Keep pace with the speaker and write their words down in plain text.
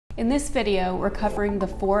In this video, we're covering the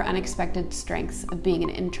 4 unexpected strengths of being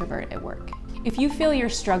an introvert at work. If you feel you're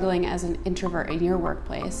struggling as an introvert in your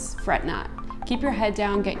workplace, fret not. Keep your head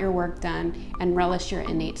down, get your work done, and relish your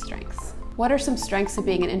innate strengths. What are some strengths of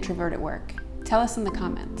being an introvert at work? Tell us in the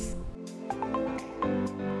comments.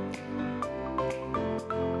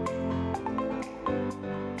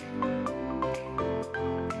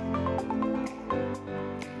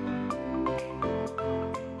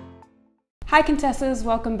 Hi Contessas,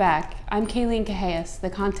 welcome back. I'm Kayleen Cajeas, the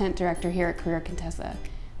content director here at Career Contessa,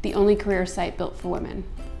 the only career site built for women.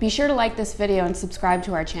 Be sure to like this video and subscribe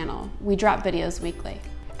to our channel. We drop videos weekly.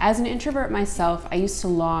 As an introvert myself, I used to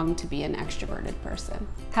long to be an extroverted person.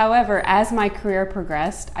 However, as my career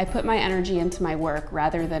progressed, I put my energy into my work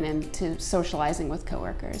rather than into socializing with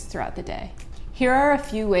coworkers throughout the day. Here are a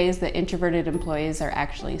few ways that introverted employees are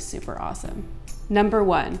actually super awesome. Number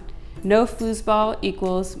 1. No foosball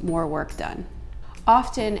equals more work done.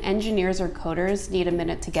 Often, engineers or coders need a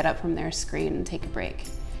minute to get up from their screen and take a break.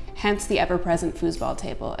 Hence the ever-present foosball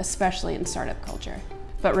table, especially in startup culture.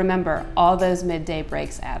 But remember, all those midday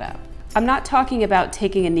breaks add up. I'm not talking about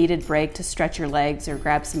taking a needed break to stretch your legs or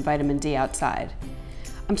grab some vitamin D outside.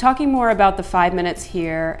 I'm talking more about the 5 minutes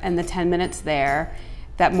here and the 10 minutes there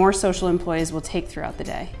that more social employees will take throughout the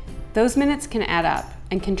day. Those minutes can add up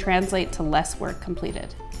and can translate to less work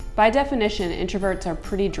completed. By definition, introverts are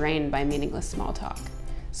pretty drained by meaningless small talk.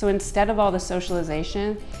 So instead of all the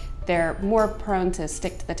socialization, they're more prone to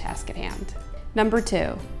stick to the task at hand. Number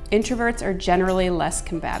 2, introverts are generally less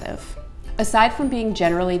combative. Aside from being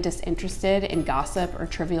generally disinterested in gossip or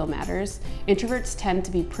trivial matters, introverts tend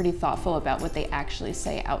to be pretty thoughtful about what they actually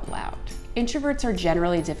say out loud. Introverts are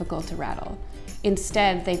generally difficult to rattle.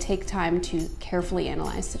 Instead, they take time to carefully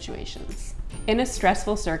analyze situations. In a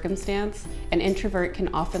stressful circumstance, an introvert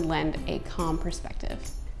can often lend a calm perspective.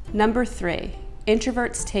 Number 3,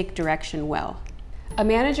 introverts take direction well. A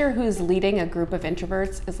manager who's leading a group of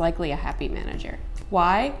introverts is likely a happy manager.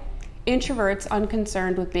 Why? Introverts,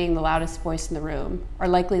 unconcerned with being the loudest voice in the room, are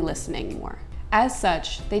likely listening more. As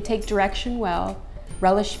such, they take direction well,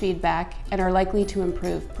 relish feedback, and are likely to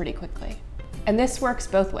improve pretty quickly. And this works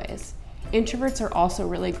both ways. Introverts are also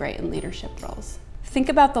really great in leadership roles. Think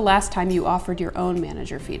about the last time you offered your own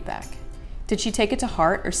manager feedback. Did she take it to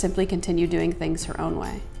heart or simply continue doing things her own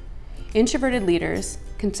way? Introverted leaders,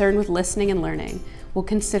 concerned with listening and learning, will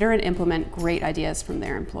consider and implement great ideas from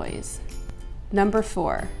their employees. Number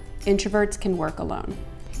 4, introverts can work alone.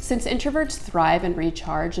 Since introverts thrive and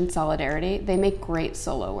recharge in solidarity, they make great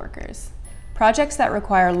solo workers. Projects that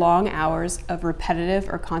require long hours of repetitive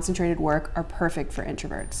or concentrated work are perfect for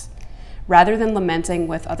introverts. Rather than lamenting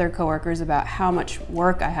with other coworkers about how much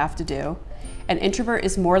work I have to do, an introvert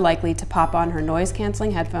is more likely to pop on her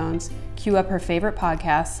noise-canceling headphones, cue up her favorite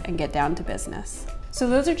podcasts, and get down to business. So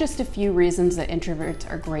those are just a few reasons that introverts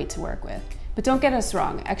are great to work with. But don't get us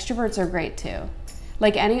wrong, extroverts are great too.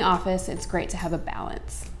 Like any office, it's great to have a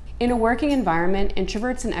balance. In a working environment,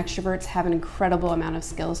 introverts and extroverts have an incredible amount of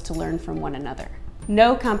skills to learn from one another.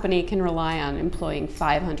 No company can rely on employing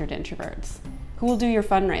 500 introverts. Who will do your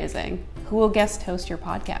fundraising? Who will guest host your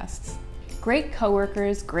podcasts? Great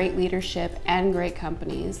coworkers, great leadership, and great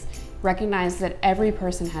companies recognize that every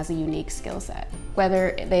person has a unique skill set,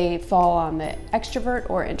 whether they fall on the extrovert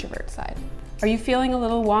or introvert side. Are you feeling a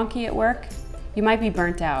little wonky at work? You might be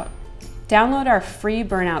burnt out. Download our free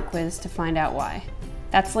burnout quiz to find out why.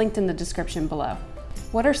 That's linked in the description below.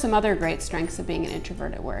 What are some other great strengths of being an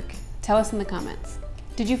introvert at work? Tell us in the comments.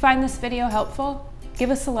 Did you find this video helpful? Give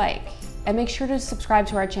us a like. And make sure to subscribe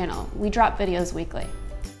to our channel. We drop videos weekly.